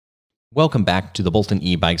Welcome back to the Bolton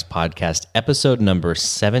E-Bikes podcast, episode number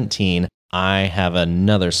 17. I have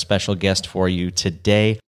another special guest for you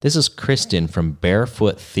today. This is Kristen from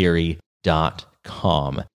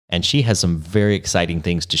BearfootTheory.com, and she has some very exciting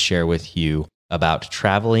things to share with you about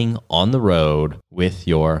traveling on the road with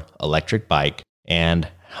your electric bike and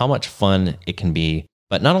how much fun it can be,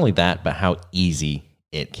 but not only that, but how easy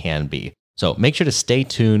it can be. So make sure to stay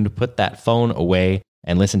tuned, put that phone away,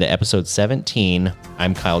 and listen to episode 17.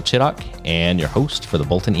 I'm Kyle Chittock, and your host for the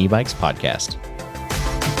Bolton E-Bikes podcast.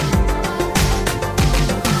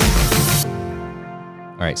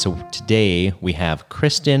 All right, so today we have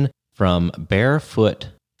Kristen from Bearfoot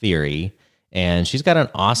Theory, and she's got an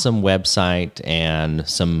awesome website and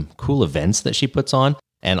some cool events that she puts on,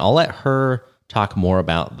 and I'll let her talk more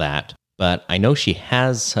about that. But I know she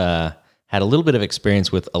has had a little bit of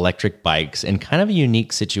experience with electric bikes in kind of a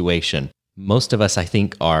unique situation. Most of us, I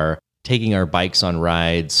think, are taking our bikes on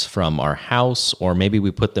rides from our house, or maybe we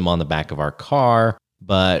put them on the back of our car.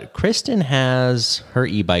 But Kristen has her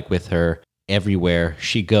e-bike with her everywhere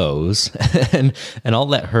she goes, and I'll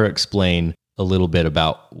let her explain a little bit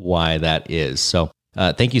about why that is. So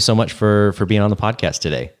thank you so much for being on the podcast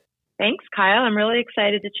today. Thanks, Kyle. I'm really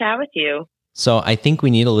excited to chat with you. So I think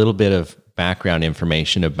we need a little bit of background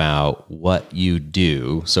information about what you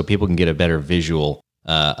do so people can get a better visual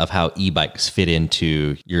of how e-bikes fit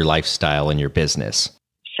into your lifestyle and your business.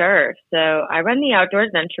 Sure. So I run the outdoor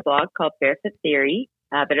adventure blog called Bearfoot Theory,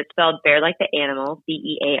 but it's spelled bear like the animal,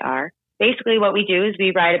 B-E-A-R. Basically what we do is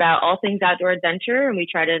we write about all things outdoor adventure, and we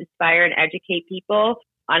try to inspire and educate people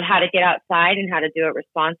on how to get outside and how to do it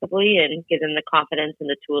responsibly and give them the confidence and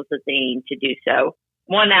the tools that they need to do so.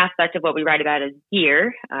 One aspect of what we write about is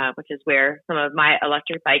gear, which is where some of my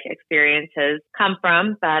electric bike experience has come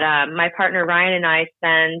from. But my partner Ryan and I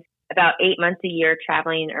spend about 8 months a year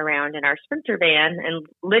traveling around in our Sprinter van and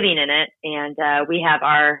living in it. And we have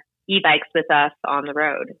our e-bikes with us on the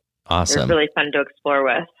road. Awesome. They're really fun to explore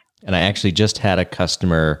with. And I actually just had a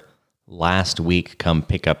customer last week come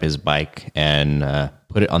pick up his bike and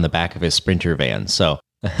put it on the back of his Sprinter van. So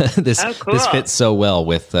this fits so well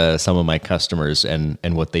with some of my customers and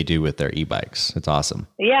what they do with their e-bikes. It's awesome.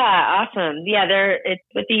 Yeah, awesome. Yeah, it's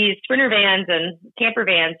with these Sprinter vans and camper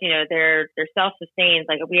vans, they're self-sustained.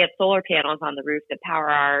 Like we have solar panels on the roof that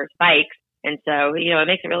power our bikes. And so, it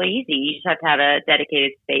makes it really easy. You just have to have a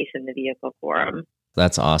dedicated space in the vehicle for them.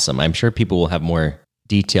 That's awesome. I'm sure people will have more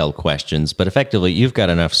detailed questions, but effectively you've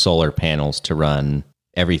got enough solar panels to run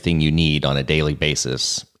everything you need on a daily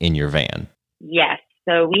basis in your van. Yes.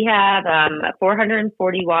 So we have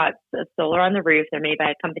 440 watts of solar on the roof. They're made by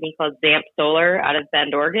a company called Zamp Solar out of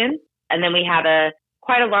Bend, Oregon. And then we have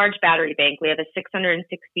quite a large battery bank. We have a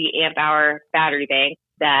 660 amp hour battery bank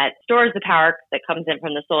that stores the power that comes in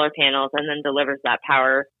from the solar panels and then delivers that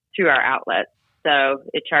power to our outlets. So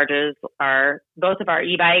it charges both of our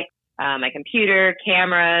e-bikes, my computer,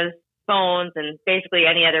 cameras, phones, and basically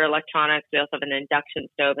any other electronics. We also have an induction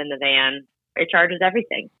stove in the van. It charges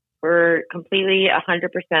everything. We're completely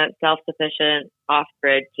 100% self-sufficient,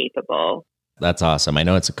 off-grid capable. That's awesome. I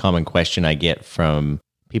know it's a common question I get from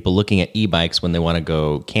people looking at e-bikes when they want to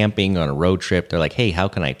go camping on a road trip. They're like, hey, how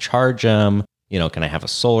can I charge them? Can I have a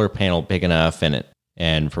solar panel big enough?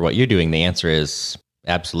 And for what you're doing, the answer is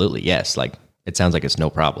absolutely yes. Like, it sounds like it's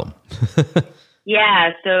no problem.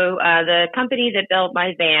 Yeah. So the company that built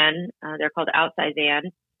my van, they're called Outside Van.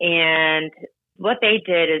 And what they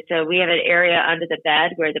did is, so we have an area under the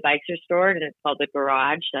bed where the bikes are stored, and it's called the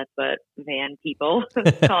garage. That's what van people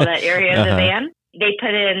call that area of the van. They put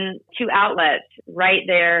in 2 outlets right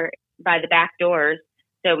there by the back doors.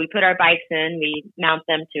 So we put our bikes in, we mount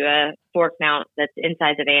them to a fork mount that's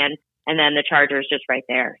inside the van, and then the charger is just right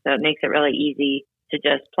there. So it makes it really easy to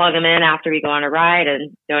just plug them in after we go on a ride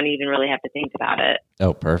and don't even really have to think about it.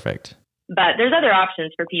 Oh, perfect. But there's other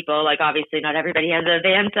options for people. Like obviously not everybody has a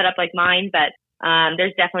van set up like mine, but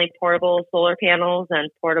there's definitely portable solar panels and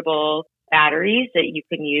portable batteries that you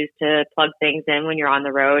can use to plug things in when you're on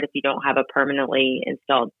the road if you don't have a permanently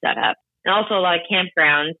installed setup. And also a lot of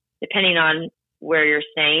campgrounds, depending on where you're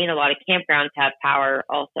staying, a lot of campgrounds have power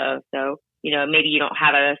also. So, maybe you don't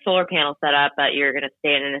have a solar panel set up, but you're going to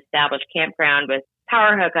stay in an established campground with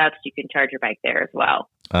power hookups. You can charge your bike there as well.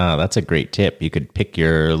 That's a great tip. You could pick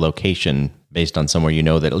your location based on somewhere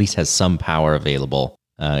that at least has some power available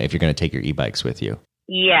if you're going to take your e-bikes with you.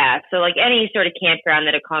 Yeah. So like any sort of campground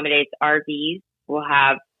that accommodates RVs will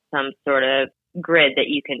have some sort of grid that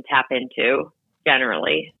you can tap into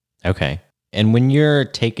generally. Okay. And when you're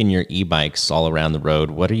taking your e-bikes all around the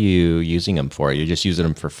road, what are you using them for? Are you just using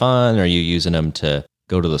them for fun? Are you using them to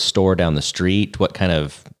go to the store down the street? What kind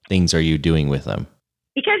of things are you doing with them?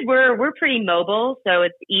 because we're pretty mobile, so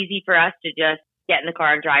it's easy for us to just get in the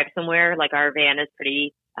car and drive somewhere. Like our van is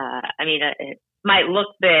pretty, it might look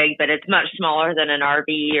big, but it's much smaller than an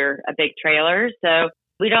RV or a big trailer. So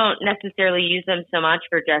we don't necessarily use them so much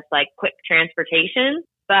for just like quick transportation,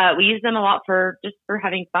 but we use them a lot for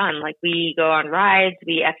having fun. Like we go on rides,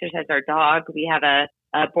 we exercise our dog. We have a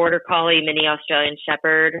border collie, mini Australian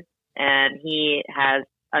shepherd, and he has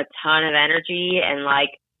a ton of energy, and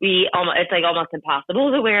it's like almost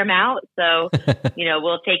impossible to wear him out. So,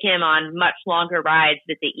 we'll take him on much longer rides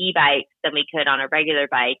with the e-bikes than we could on a regular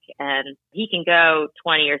bike. And he can go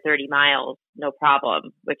 20 or 30 miles, no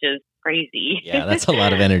problem, which is crazy. Yeah, that's a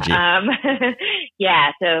lot of energy.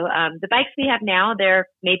 Yeah. So, the bikes we have now, they're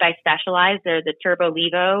made by Specialized. They're the Turbo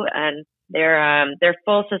Levo, and they're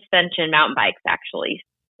full suspension mountain bikes, actually.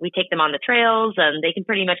 We take them on the trails, and they can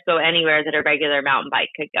pretty much go anywhere that a regular mountain bike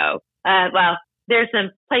could go. There's some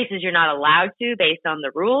places you're not allowed to based on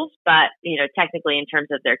the rules, but, technically in terms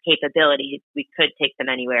of their capabilities, we could take them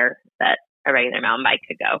anywhere that a regular mountain bike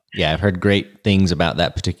could go. Yeah, I've heard great things about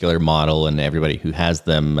that particular model, and everybody who has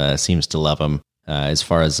them seems to love them as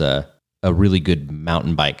far as a really good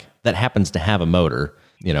mountain bike that happens to have a motor.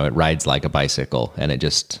 It rides like a bicycle, and it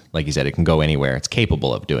just, like you said, it can go anywhere. It's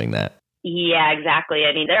capable of doing that. Yeah, exactly.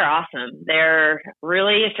 I mean, they're awesome. They're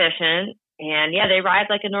really efficient. And yeah, they ride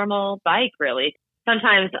like a normal bike, really.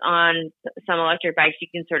 Sometimes on some electric bikes, you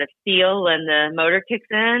can sort of feel when the motor kicks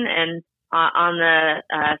in. And on the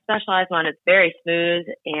Specialized one, it's very smooth.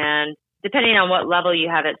 And depending on what level you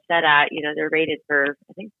have it set at, they're rated for,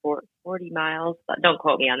 I think, 40 miles. Don't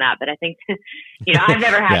quote me on that, but I think, I've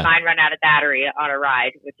never had mine run out of battery on a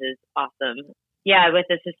ride, which is awesome. Yeah, with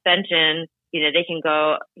the suspension, they can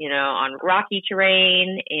go, on rocky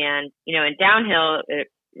terrain and, in downhill, it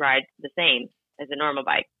rides the same as a normal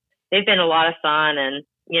bike. They've been a lot of fun, and,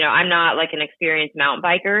 I'm not like an experienced mountain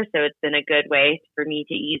biker, so it's been a good way for me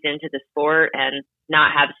to ease into the sport and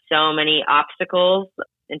not have so many obstacles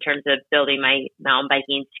in terms of building my mountain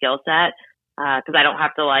biking skill set. Cause I don't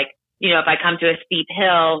have to if I come to a steep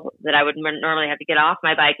hill that I would normally have to get off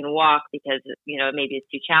my bike and walk because, maybe it's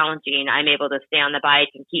too challenging, I'm able to stay on the bike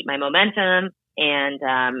and keep my momentum and,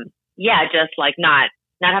 just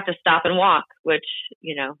not have to stop and walk, which,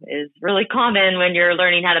 is really common when you're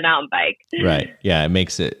learning how to mountain bike. Right. Yeah. It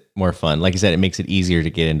makes it more fun. Like you said, it makes it easier to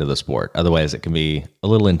get into the sport. Otherwise, it can be a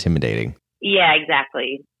little intimidating. Yeah,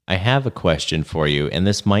 exactly. I have a question for you, and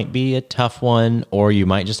this might be a tough one, or you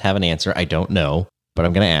might just have an answer. I don't know, but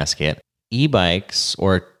I'm going to ask it. E-bikes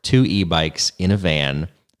or two e-bikes in a van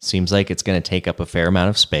seems like it's going to take up a fair amount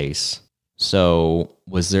of space. So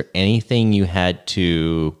was there anything you had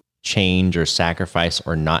to change or sacrifice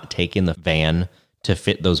or not take in the van to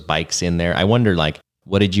fit those bikes in there? I wonder,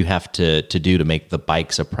 what did you have to do to make the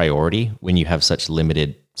bikes a priority when you have such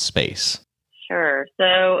limited space? Sure.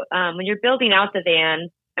 So when you're building out the van,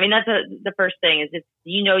 that's the first thing is if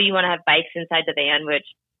you want to have bikes inside the van, which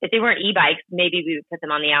if they weren't e-bikes, maybe we would put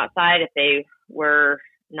them on the outside if they were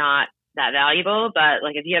not that valuable. But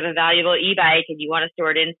if you have a valuable e-bike and you want to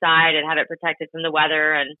store it inside and have it protected from the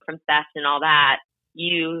weather and from theft and all that,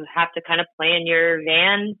 you have to kind of plan your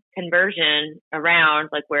van conversion around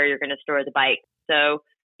where you're going to store the bike. So,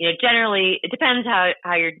 generally it depends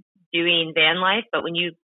how you're doing van life. But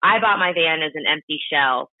I bought my van as an empty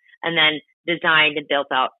shell and then designed and built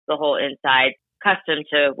out the whole inside custom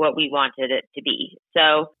to what we wanted it to be.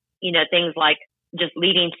 So, things like just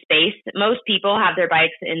leaving space. Most people have their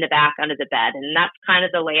bikes in the back under the bed, and that's kind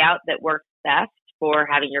of the layout that works best for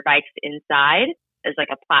having your bikes inside is like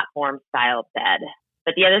a platform style bed.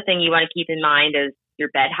 But the other thing you want to keep in mind is your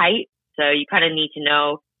bed height. So you kind of need to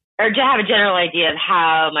know or to have a general idea of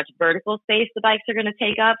how much vertical space the bikes are going to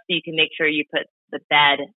take up so you can make sure you put the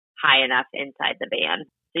bed high enough inside the van.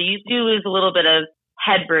 So you do lose a little bit of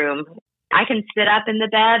headroom. I can sit up in the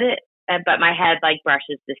bed, but my head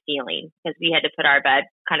brushes the ceiling because we had to put our bed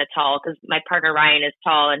kind of tall because my partner Ryan is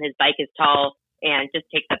tall and his bike is tall and just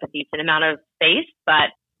takes up a decent amount of space. But,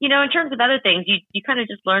 in terms of other things, you kind of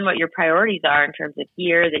just learn what your priorities are in terms of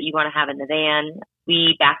gear that you want to have in the van.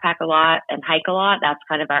 We backpack a lot and hike a lot. That's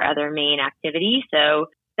kind of our other main activity. So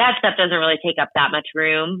that stuff doesn't really take up that much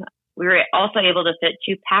room. We were also able to fit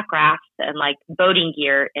 2 pack rafts and boating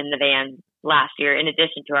gear in the van last year in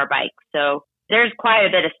addition to our bike. So there's quite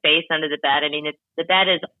a bit of space under the bed. The bed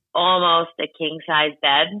is almost a king size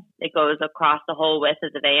bed. It goes across the whole width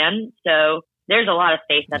of the van. So there's a lot of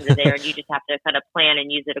space under there and you just have to kind of plan and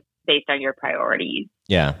use it based on your priorities.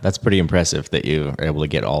 Yeah, that's pretty impressive that you are able to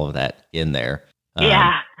get all of that in there.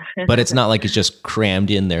 Yeah. But it's not like it's just crammed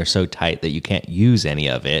in there so tight that you can't use any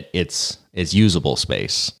of it. It's usable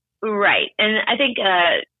space. Right. And I think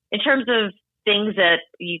in terms of things that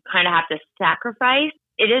you kind of have to sacrifice,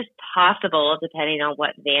 it is possible depending on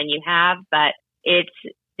what van you have, but it's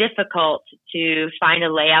difficult to find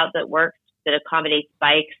a layout that works that accommodates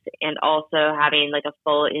bikes and also having like a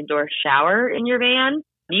full indoor shower in your van.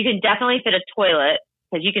 You can definitely fit a toilet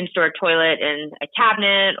because you can store a toilet in a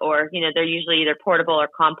cabinet or, they're usually either portable or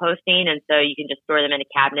composting. And so you can just store them in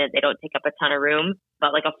a cabinet. They don't take up a ton of room,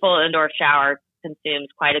 but like a full indoor shower consumes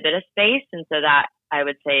quite a bit of space. And so that I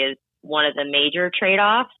would say is one of the major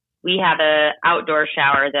trade-offs. We have a outdoor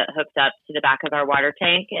shower that hooks up to the back of our water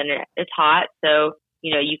tank and it's hot. So,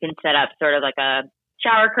 you can set up sort of like a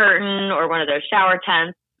shower curtain or one of those shower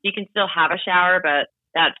tents. You can still have a shower, but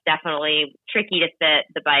that's definitely tricky to fit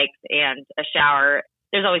the bikes and a shower.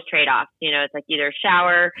 There's always trade-offs. It's like either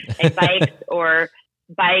shower and bikes or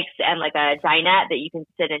bikes and like a dinette that you can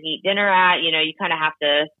sit and eat dinner at. You kind of have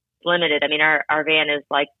to limit it. I mean, our van is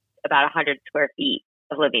like about 100 square feet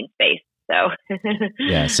of living space. So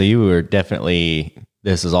yeah, so you were definitely,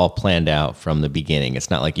 this is all planned out from the beginning. It's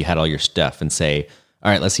not like you had all your stuff and say,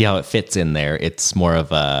 all right, let's see how it fits in there. It's more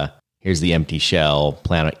of a, here's the empty shell,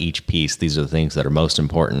 plan out each piece. These are the things that are most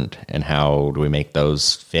important and how do we make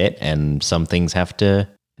those fit? And some things have to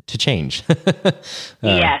change.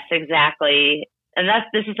 Yes, exactly. And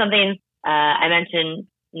this is something I mentioned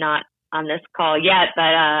not on this call yet, but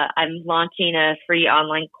I'm launching a free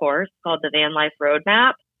online course called the Van Life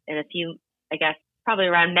Roadmap in a few, I guess, probably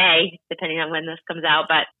around May, depending on when this comes out.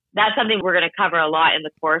 But that's something we're going to cover a lot in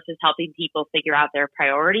the course is helping people figure out their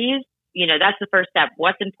priorities. That's the first step.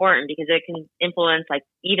 What's important because it can influence like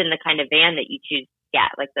even the kind of van that you choose to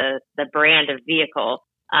get, like the brand of vehicle,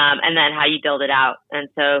 and then how you build it out. And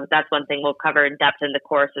so that's one thing we'll cover in depth in the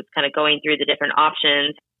course. It's kind of going through the different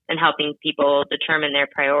options and helping people determine their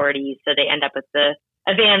priorities so they end up with a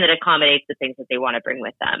van that accommodates the things that they want to bring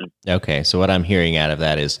with them. Okay. So what I'm hearing out of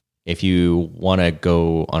that is if you want to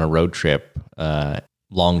go on a road trip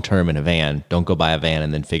long-term in a van, don't go buy a van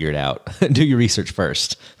and then figure it out. Do your research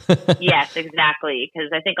first. Yes, exactly. Because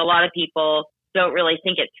I think a lot of people don't really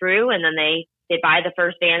think it through and then they buy the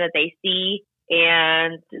first van that they see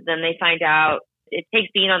and then they find out it takes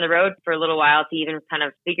being on the road for a little while to even kind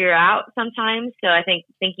of figure out sometimes. So I think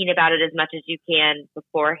thinking about it as much as you can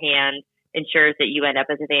beforehand ensures that you end up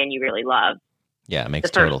with a van you really love. Yeah, it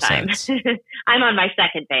makes total sense. I'm on my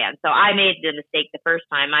second van. So I made the mistake the first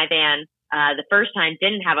time. My van, the first time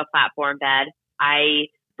didn't have a platform bed. I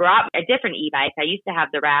brought a different e-bike. I used to have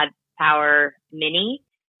the Rad Power Mini,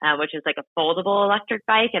 which is like a foldable electric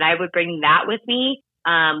bike. And I would bring that with me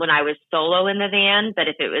when I was solo in the van. But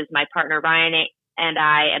if it was my partner, Ryan, and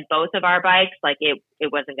I, and both of our bikes, like it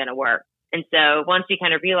wasn't going to work. And so once we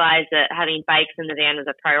kind of realized that having bikes in the van was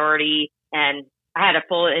a priority, and I had a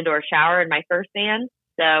full indoor shower in my first van.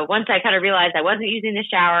 So once I kind of realized I wasn't using the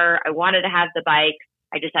shower, I wanted to have the bike,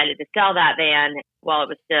 I decided to sell that van while it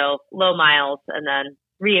was still low miles and then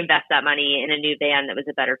reinvest that money in a new van that was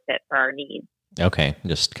a better fit for our needs. Okay.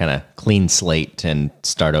 Just kind of clean slate and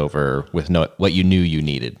start over with what you knew you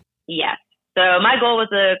needed. Yes. So my goal with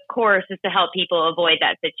the course is to help people avoid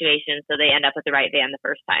that situation so they end up with the right van the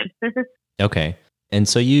first time. Okay. And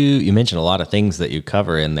so you mentioned a lot of things that you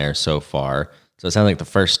cover in there so far. So it sounds like the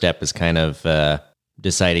first step is kind of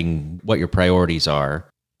deciding what your priorities are.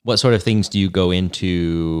 What sort of things do you go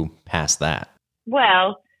into past that?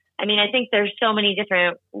 Well, I mean, I think there's so many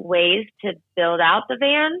different ways to build out the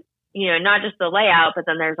van, not just the layout, but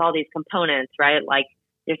then there's all these components, right? Like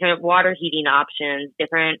different water heating options,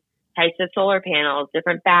 different types of solar panels,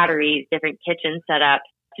 different batteries, different kitchen setups.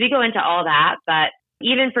 So we go into all that, but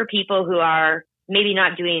even for people who are maybe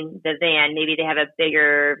not doing the van, maybe they have a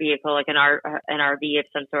bigger vehicle, like an RV of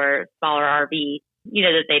some sort, smaller RV,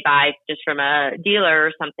 that they buy just from a dealer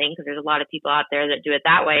or something, because there's a lot of people out there that do it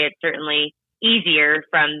that way. It's certainly easier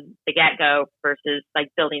from the get-go versus like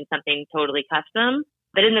building something totally custom.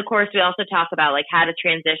 But in the course, we also talk about like how to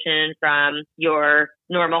transition from your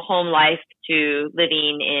normal home life to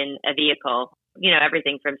living in a vehicle,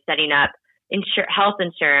 everything from setting up health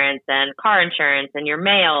insurance and car insurance and your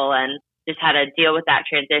mail and just how to deal with that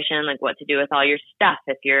transition, like what to do with all your stuff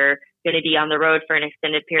if you're going to be on the road for an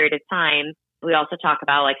extended period of time. We also talk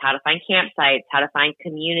about like how to find campsites, how to find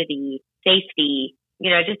community, safety,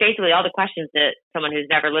 just basically all the questions that someone who's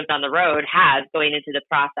never lived on the road has going into the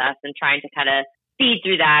process and trying to kind of feed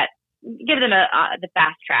through that, give them the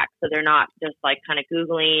fast track so they're not just like kind of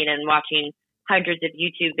Googling and watching hundreds of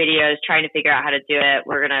YouTube videos trying to figure out how to do it.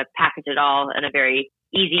 We're going to package it all in a very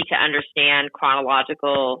easy to understand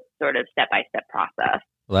chronological sort of step-by-step process.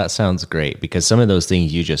 Well, that sounds great because some of those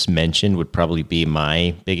things you just mentioned would probably be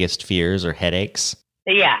my biggest fears or headaches.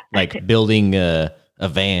 Yeah. Like building a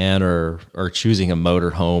van or choosing a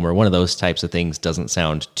motorhome or one of those types of things doesn't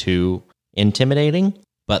sound too intimidating.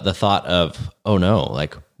 But the thought of, oh no,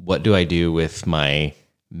 like what do I do with my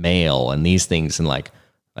mail and these things, and like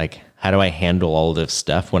how do I handle all this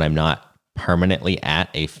stuff when I'm not permanently at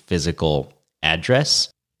a physical address?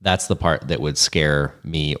 That's the part that would scare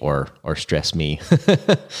me or stress me.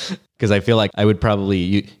 Because I feel like I would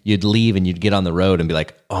probably, you'd leave and you'd get on the road and be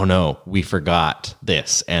like, oh no, we forgot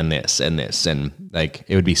this and this and this. And like,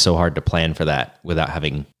 it would be so hard to plan for that without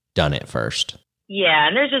having done it first. Yeah.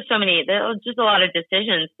 And there's just a lot of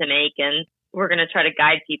decisions to make. And we're going to try to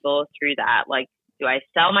guide people through that. Like, do I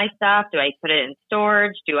sell my stuff? Do I put it in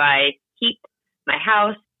storage? Do I keep my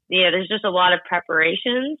house? Yeah, there's just a lot of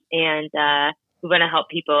preparations, and we want to help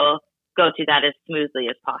people go through that as smoothly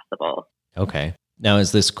as possible. Okay. Now,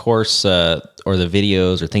 is this course or the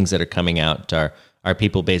videos or things that are coming out, are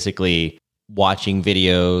people basically watching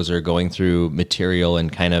videos or going through material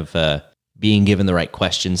and kind of being given the right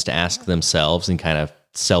questions to ask themselves and kind of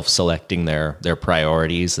self-selecting their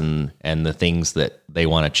priorities and the things that they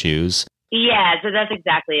want to choose? Yeah, so that's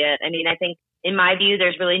exactly it. I mean, I think in my view,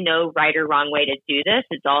 there's really no right or wrong way to do this.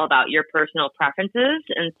 It's all about your personal preferences.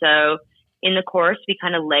 And so in the course, we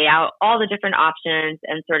kind of lay out all the different options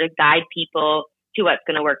and sort of guide people to what's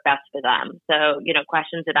going to work best for them. So,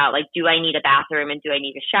 questions about like, do I need a bathroom and do I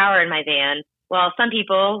need a shower in my van? Well, some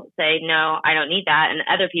people say, no, I don't need that. And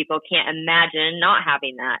other people can't imagine not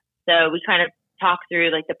having that. So we kind of talk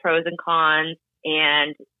through like the pros and cons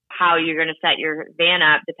and how you're going to set your van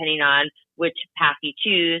up depending on which path you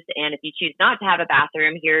choose. And if you choose not to have a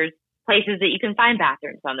bathroom, here's places that you can find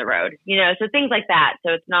bathrooms on the road, so things like that.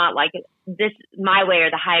 So it's not like this my way or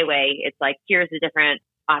the highway. It's like, here's the different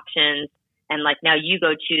options. And like, now you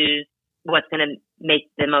go choose what's going to make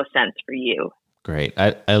the most sense for you. Great.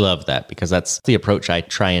 I love that, because that's the approach I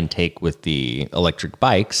try and take with the electric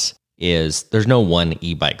bikes. Is there's no one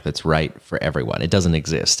e-bike that's right for everyone. It doesn't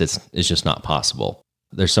exist. It's just not possible.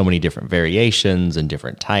 There's so many different variations and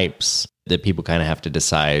different types that people kind of have to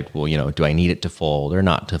decide, well, do I need it to fold or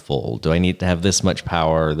not to fold? Do I need to have this much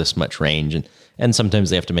power or this much range? And sometimes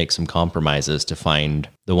they have to make some compromises to find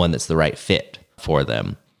the one that's the right fit for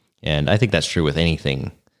them. And I think that's true with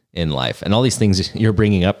anything in life. And all these things you're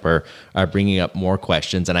bringing up are bringing up more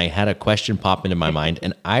questions. And I had a question pop into my mind,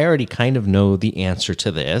 and I already kind of know the answer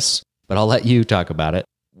to this, but I'll let you talk about it.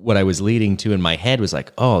 What I was leading to in my head was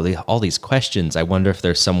like, all these questions. I wonder if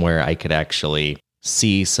there's somewhere I could actually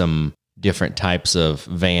see some different types of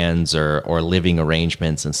vans or living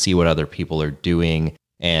arrangements and see what other people are doing.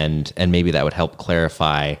 And maybe that would help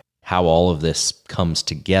clarify how all of this comes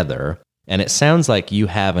together. And it sounds like you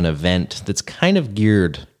have an event that's kind of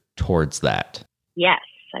geared towards that. Yes,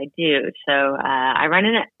 I do. So I run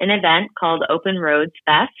an event called Open Roads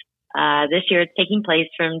Fest. This year it's taking place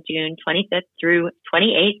from June 25th through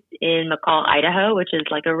 28th in McCall, Idaho, which is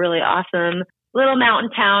like a really awesome little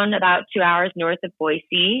mountain town about 2 hours north of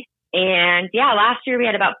Boise. And yeah, last year we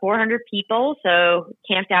had about 400 people, so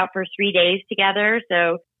camped out for 3 days together.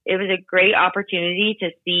 So it was a great opportunity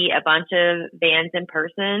to see a bunch of vans in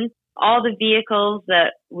person. All the vehicles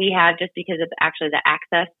that we had, just because of actually the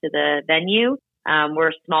access to the venue,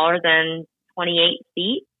 were smaller than 28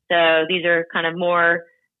 feet. So these are kind of more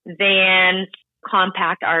vans,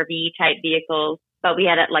 compact RV type vehicles. But we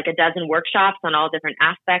had like a dozen workshops on all different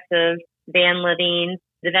aspects of van living.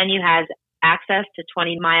 The venue has access to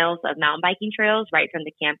 20 miles of mountain biking trails right from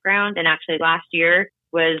the campground. And actually last year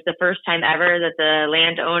was the first time ever that the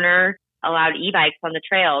landowner allowed e-bikes on the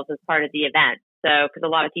trails as part of the event. So, because a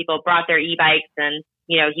lot of people brought their e-bikes and,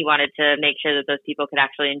 he wanted to make sure that those people could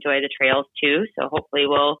actually enjoy the trails too. So hopefully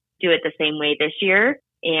we'll do it the same way this year.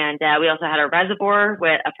 And we also had a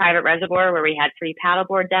private reservoir where we had free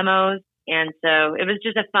paddleboard demos. And so it was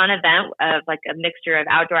just a fun event of like a mixture of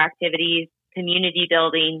outdoor activities, community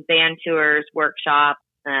building, van tours, workshops,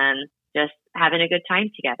 and just having a good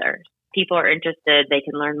time together. People are interested, they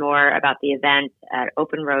can learn more about the event at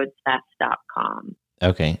openroadsfest.com.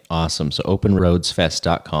 Okay, awesome. So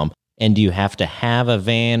openroadsfest.com. And do you have to have a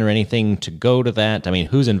van or anything to go to that? I mean,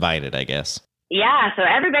 who's invited, I guess? Yeah, so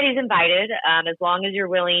everybody's invited as long as you're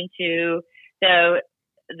willing to. So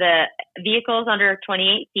the vehicles under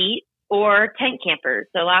 28 feet or tent campers.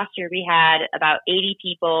 So last year we had about 80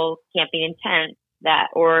 people camping in tents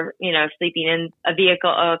or sleeping in a vehicle,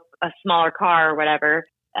 a smaller car or whatever,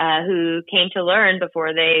 who came to learn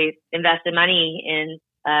before they invested money in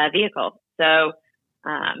a vehicle. So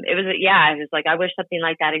it was like, I wish something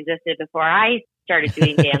like that existed before I started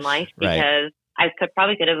doing van life, because I could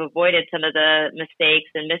have avoided some of the mistakes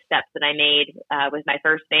and missteps that I made with my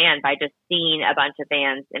first van by just seeing a bunch of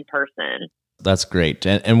vans in person. That's great.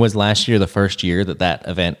 And was last year the first year that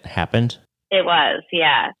event happened? It was,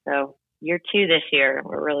 yeah. So year 2 this year.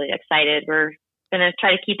 We're really excited. We're going to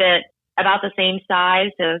try to keep it about the same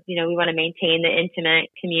size. So, we want to maintain the intimate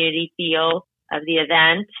community feel of the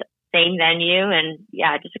event, same venue, and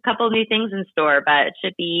just a couple of new things in store, but it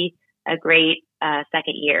should be a great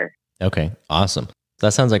second year. Okay, awesome.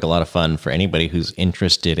 That sounds like a lot of fun for anybody who's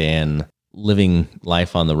interested in living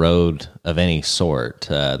life on the road of any sort.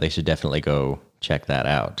 They should definitely go check that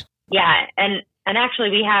out. Yeah, and actually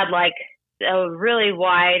we had like a really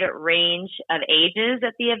wide range of ages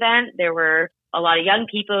at the event. There were a lot of young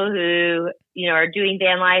people who, are doing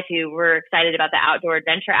van life, who were excited about the outdoor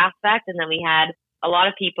adventure aspect. And then we had a lot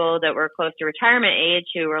of people that were close to retirement age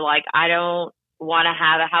who were like, I don't want to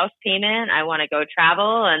have a house payment. I want to go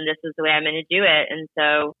travel, and this is the way I'm going to do it. And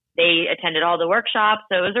so they attended all the workshops.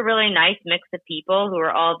 So it was a really nice mix of people who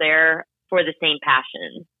were all there for the same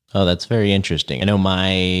passion. Oh, that's very interesting. I know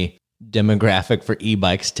my demographic for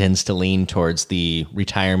e-bikes tends to lean towards the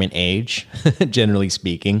retirement age, generally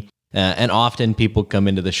speaking. And often people come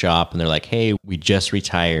into the shop and they're like, hey, we just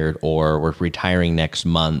retired, or we're retiring next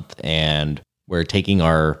month, and we're taking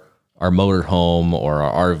our motorhome or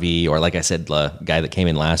our RV, or like I said, the guy that came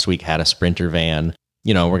in last week had a Sprinter van.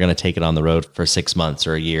 We're going to take it on the road for 6 months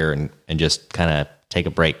or a year and just kind of take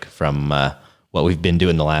a break from what we've been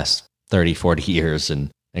doing the last 30, 40 years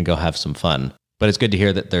and go have some fun. But it's good to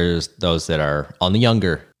hear that there's those that are on the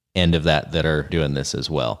younger end of that are doing this as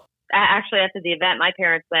well. Actually, after the event, my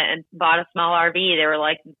parents went and bought a small RV. They were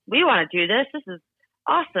like, we want to do this. This is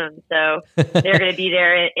awesome. So they're going to be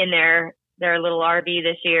there in their little RV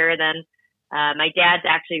this year. Then my dad's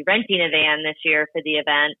actually renting a van this year for the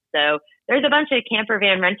event. So there's a bunch of camper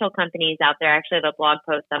van rental companies out there. I actually have a blog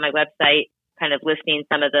post on my website kind of listing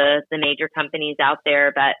some of the major companies out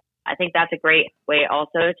there. But I think that's a great way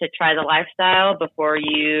also to try the lifestyle before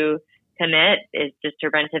you commit, is just to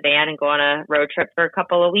rent a van and go on a road trip for a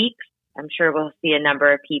couple of weeks. I'm sure we'll see a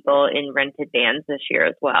number of people in rented vans this year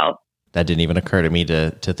as well. That didn't even occur to me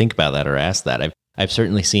to think about that or ask that. I've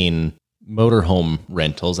certainly seen motorhome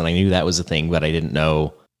rentals, and I knew that was a thing, but I didn't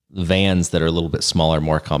know vans that are a little bit smaller,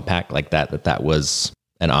 more compact like that was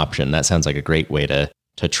an option. That sounds like a great way to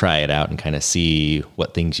try it out and kind of see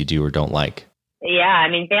what things you do or don't like. Yeah, I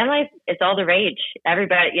mean, van life, it's all the rage.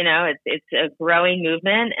 Everybody, it's a growing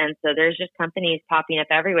movement. And so there's just companies popping up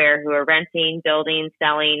everywhere who are renting, building,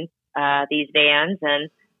 selling these vans. And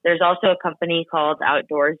there's also a company called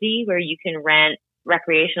Outdoorsy where you can rent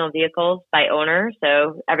recreational vehicles by owner.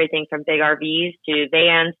 So everything from big RVs to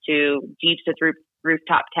vans to Jeeps with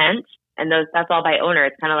rooftop tents. And that's all by owner.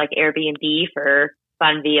 It's kind of like Airbnb for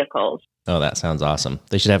fun vehicles. Oh, that sounds awesome.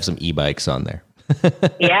 They should have some e-bikes on there.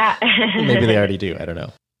 Yeah. Maybe they already do. I don't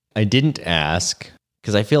know. I didn't ask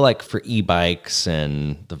because I feel like for e-bikes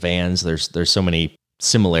and the vans, there's so many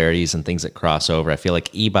similarities and things that cross over. I feel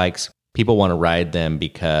like e-bikes, people want to ride them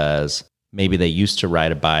because maybe they used to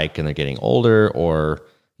ride a bike and they're getting older, or,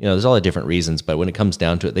 there's all the different reasons. But when it comes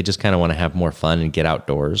down to it, they just kind of want to have more fun and get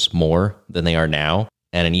outdoors more than they are now.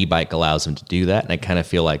 And an e-bike allows them to do that. And I kind of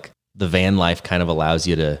feel like the van life kind of allows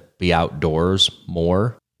you to be outdoors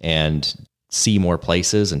more and see more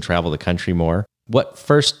places and travel the country more. What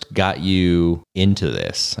first got you into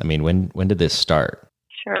this? I mean, when did this start?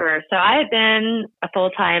 Sure. So I have been a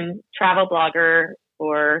full-time travel blogger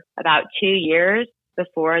for about 2 years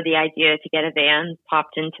before the idea to get a van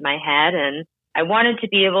popped into my head. And I wanted to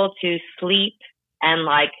be able to sleep and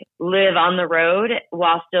live on the road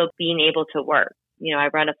while still being able to work. I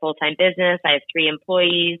run a full-time business. I have 3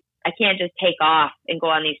 employees. I can't just take off and go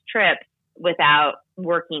on these trips without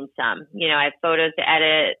working some. I have photos to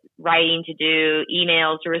edit, writing to do,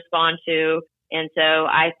 emails to respond to. And so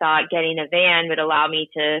I thought getting a van would allow me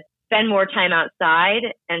to spend more time outside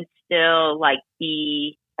and still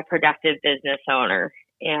be a productive business owner.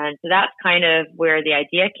 And so that's kind of where the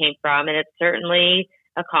idea came from. And it certainly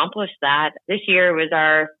accomplished that. This year was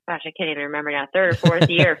our, I can't even remember now, 3rd or 4th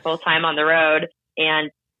year full time on the road. And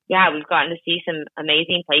yeah, we've gotten to see some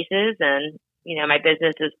amazing places, and my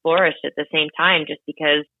business has flourished at the same time, just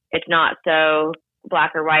because it's not so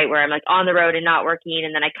black or white where I'm on the road and not working,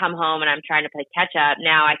 and then I come home and I'm trying to play catch up.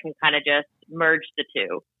 Now I can kind of just merge the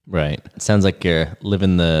two. Right. It sounds like you're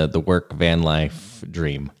living the work van life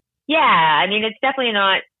dream. Yeah. I mean, it's definitely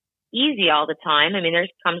not easy all the time. I mean,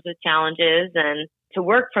 there's comes with challenges, and to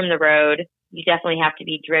work from the road, you definitely have to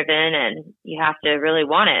be driven and you have to really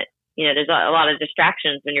want it. There's a lot of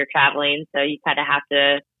distractions when you're traveling. So you kind of have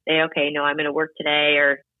to say, okay, no, I'm going to work today,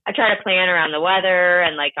 or I try to plan around the weather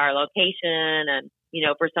and like our location. And,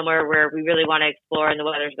 if we're somewhere where we really want to explore and the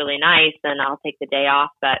weather's really nice, then I'll take the day off.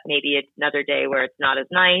 But maybe it's another day where it's not as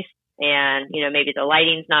nice. And, maybe the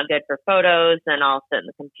lighting's not good for photos, and I'll sit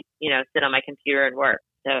sit on my computer and work.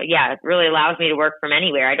 So yeah, it really allows me to work from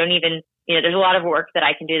anywhere. I don't even, there's a lot of work that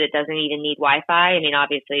I can do that doesn't even need Wi-Fi. I mean,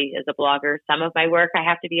 obviously as a blogger, some of my work I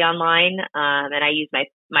have to be online. And I use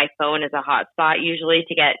my phone as a hotspot usually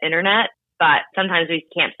to get internet. But sometimes we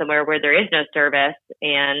camp somewhere where there is no service,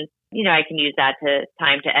 and, I can use that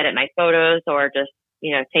time to edit my photos or just,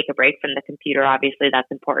 take a break from the computer. Obviously that's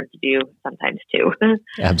important to do sometimes too.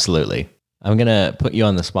 Absolutely. I'm going to put you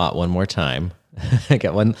on the spot one more time. I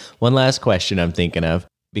got one last question I'm thinking of.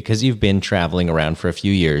 Because you've been traveling around for a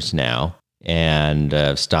few years now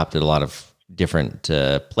and stopped at a lot of different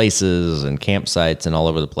places and campsites and all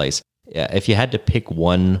over the place, if you had to pick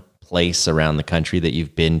one place around the country that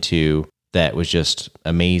you've been to that was just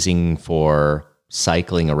amazing for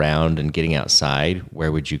cycling around and getting outside,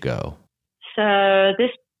 where would you go? So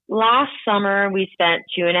this last summer, we spent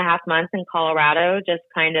 2.5 months in Colorado, just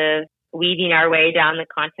kind of weaving our way down the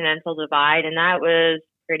Continental Divide. And that was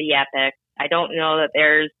pretty epic. I don't know that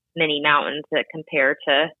there's many mountains that compare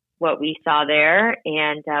to what we saw there.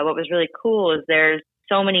 And what was really cool is there's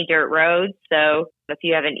so many dirt roads. So if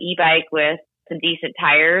you have an e-bike with some decent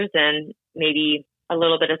tires and maybe a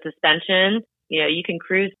little bit of suspension, you can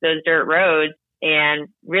cruise those dirt roads and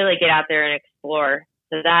really get out there and explore.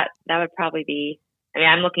 So that would probably be,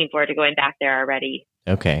 I'm looking forward to going back there already.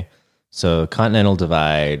 Okay. So Continental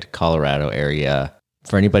Divide, Colorado area.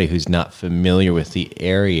 For anybody who's not familiar with the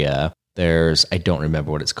area, I don't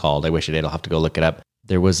remember what it's called. I wish I did. I'll have to go look it up.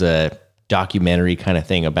 There was a documentary kind of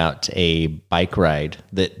thing about a bike ride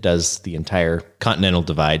that does the entire Continental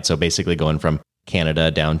Divide. So basically going from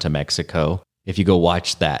Canada down to Mexico. If you go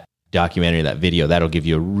watch that documentary, that video, that'll give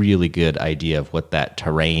you a really good idea of what that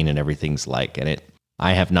terrain and everything's like. And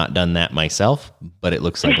I have not done that myself, but it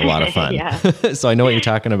looks like a lot of fun. So I know what you're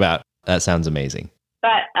talking about. That sounds amazing.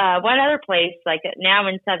 But one other place, like now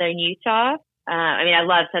in southern Utah, I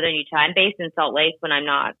love southern Utah. I'm based in Salt Lake when I'm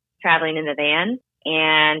not traveling in the van.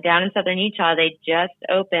 And down in southern Utah, they just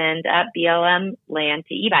opened up BLM land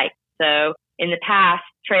to e-bikes. So in the past,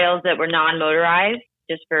 trails that were non-motorized,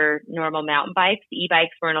 just for normal mountain bikes,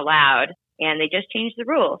 e-bikes weren't allowed. And they just changed the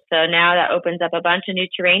rules. So now that opens up a bunch of new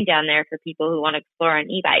terrain down there for people who want to explore an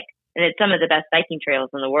e-bike. And it's some of the best biking trails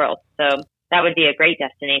in the world. So that would be a great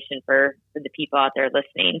destination for the people out there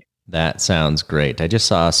listening. That sounds great. I just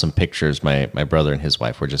saw some pictures. My brother and his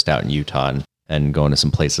wife were just out in Utah and going to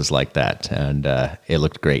some places like that. And it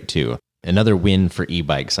looked great too. Another win for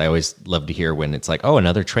e-bikes. I always love to hear when it's like, oh,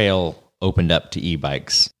 another trail opened up to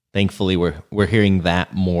e-bikes. Thankfully, we're hearing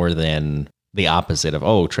that more than the opposite of,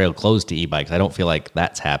 oh, trail closed to e-bikes. I don't feel like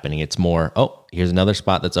that's happening. It's more, oh, here's another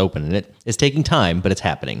spot that's open. And it's taking time, but it's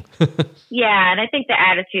happening. Yeah, and I think the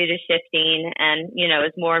attitude is shifting. And,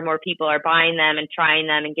 as more and more people are buying them and trying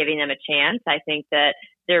them and giving them a chance, I think that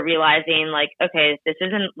they're realizing like, okay, this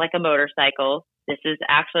isn't like a motorcycle. This is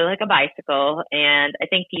actually like a bicycle. And I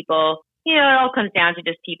think people, it all comes down to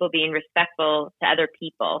just people being respectful to other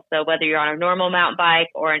people. So whether you're on a normal mountain bike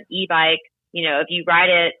or an e-bike, if you ride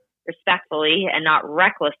it respectfully and not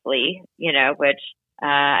recklessly, which,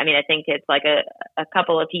 I think it's like a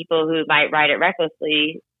couple of people who might ride it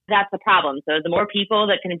recklessly. That's the problem. So the more people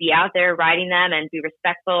that can be out there riding them and be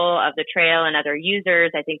respectful of the trail and other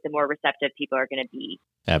users, I think the more receptive people are going to be.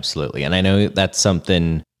 Absolutely. And I know that's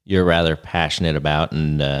something you're rather passionate about,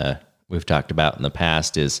 and we've talked about in the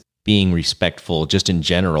past, is being respectful just in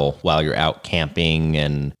general while you're out camping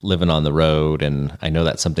and living on the road. And I know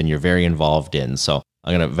that's something you're very involved in. So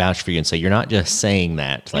I'm going to vouch for you and say you're not just saying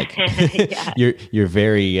that. Like you're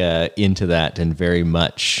very into that and very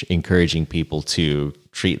much encouraging people to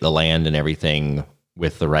treat the land and everything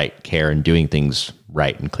with the right care and doing things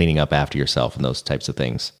right and cleaning up after yourself and those types of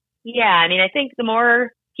things. Yeah, I think the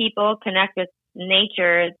more people connect with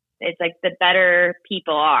nature, it's like the better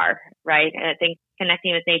people are, right? And I think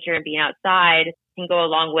connecting with nature and being outside can go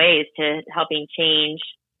a long ways to helping change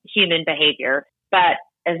human behavior. But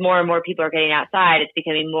as more and more people are getting outside, it's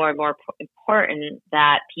becoming more and more important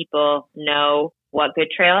that people know what good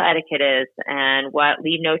trail etiquette is and what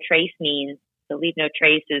leave no trace means. So Leave No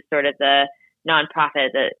Trace is sort of the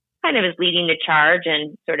nonprofit that kind of is leading the charge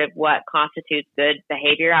and sort of what constitutes good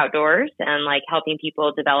behavior outdoors and like helping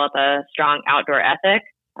people develop a strong outdoor ethic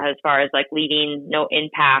as far as like leaving no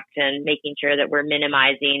impact and making sure that we're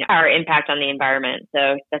minimizing our impact on the environment.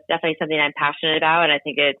 So that's definitely something I'm passionate about. And I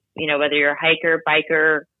think it's, whether you're a hiker,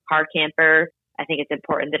 biker, car camper, I think it's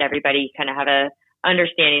important that everybody kind of have a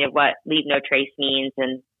understanding of what Leave No Trace means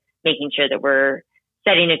and making sure that we're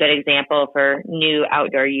setting a good example for new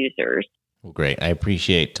outdoor users. Well, great. I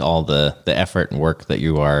appreciate all the effort and work that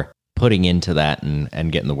you are putting into that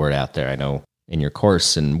and getting the word out there. I know in your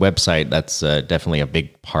course and website, that's definitely a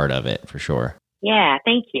big part of it for sure. Yeah,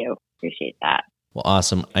 thank you. Appreciate that. Well,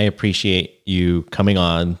 awesome. I appreciate you coming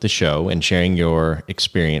on the show and sharing your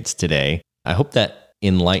experience today. I hope that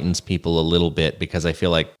enlightens people a little bit, because I feel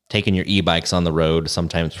like taking your e-bikes on the road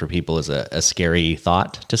sometimes for people is a scary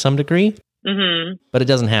thought to some degree, but it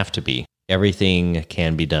doesn't have to be. Everything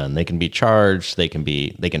can be done. They can be charged. They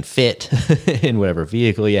can fit in whatever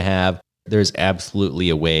vehicle you have. There's absolutely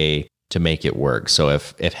a way to make it work. So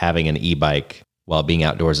if having an e-bike while being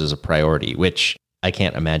outdoors is a priority, which I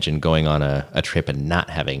can't imagine going on a trip and not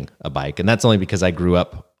having a bike. And that's only because I grew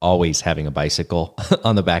up always having a bicycle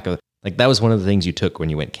on the back of, like, that was one of the things you took when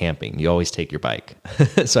you went camping. You always take your bike.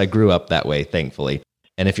 So I grew up that way, thankfully.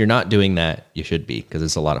 And if you're not doing that, you should be, because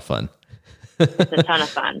it's a lot of fun. It's a ton of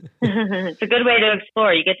fun. It's a good way to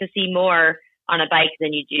explore. You get to see more on a bike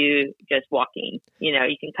than you do just walking. You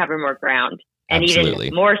can cover more ground, and Absolutely.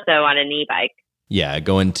 Even more so on an e-bike. Yeah,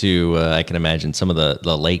 going to, I can imagine some of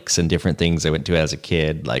the lakes and different things I went to as a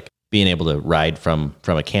kid, like being able to ride from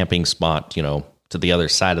a camping spot, to the other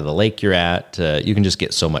side of the lake you're at. You can just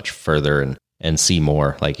get so much further and see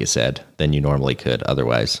more, like you said, than you normally could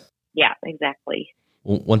otherwise. Yeah, exactly.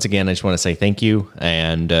 Well, once again, I just want to say thank you.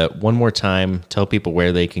 And one more time, tell people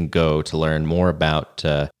where they can go to learn more about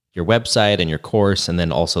your website and your course, and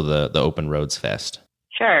then also the Open Roads Fest.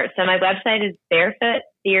 Sure. So my website is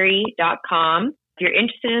barefoottheory.com. If you're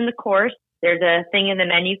interested in the course, there's a thing in the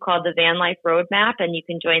menu called the Van Life Roadmap, and you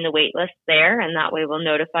can join the wait list there, and that way we'll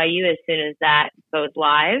notify you as soon as that goes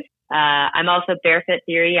live. I'm also Bearfoot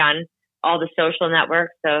Theory on all the social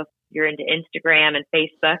networks, so if you're into Instagram and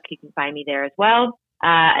Facebook, you can find me there as well.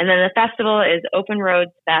 And then the festival is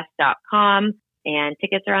openroadsfest.com, and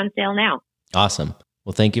tickets are on sale now. Awesome.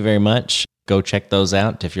 Well, thank you very much. Go check those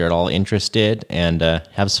out if you're at all interested, and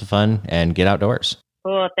have some fun and get outdoors.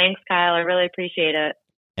 Cool. Thanks, Kyle. I really appreciate it.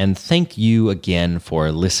 And thank you again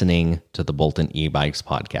for listening to the Bolton E-Bikes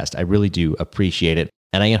podcast. I really do appreciate it.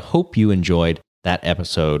 And I hope you enjoyed that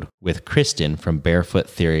episode with Kristen from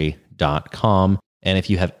barefoottheory.com. And if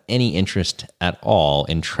you have any interest at all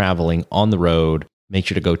in traveling on the road, make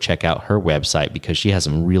sure to go check out her website, because she has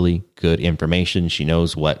some really good information. She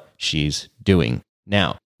knows what she's doing.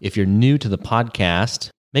 Now, if you're new to the podcast,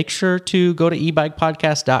 make sure to go to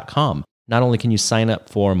ebikepodcast.com. Not only can you sign up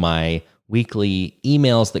for my weekly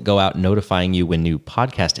emails that go out notifying you when new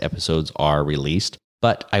podcast episodes are released,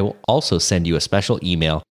 but I will also send you a special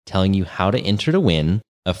email telling you how to enter to win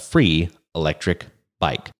a free electric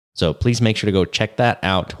bike. So please make sure to go check that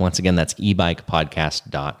out. Once again, that's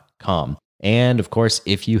ebikepodcast.com. And of course,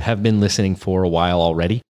 if you have been listening for a while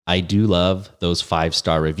already, I do love those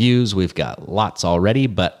 5-star reviews. We've got lots already,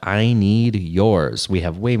 but I need yours. We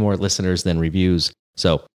have way more listeners than reviews.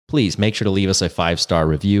 So please make sure to leave us a 5-star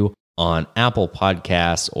review on Apple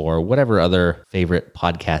Podcasts or whatever other favorite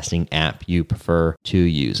podcasting app you prefer to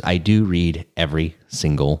use. I do read every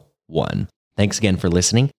single one. Thanks again for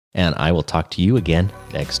listening, and I will talk to you again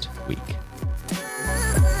next week.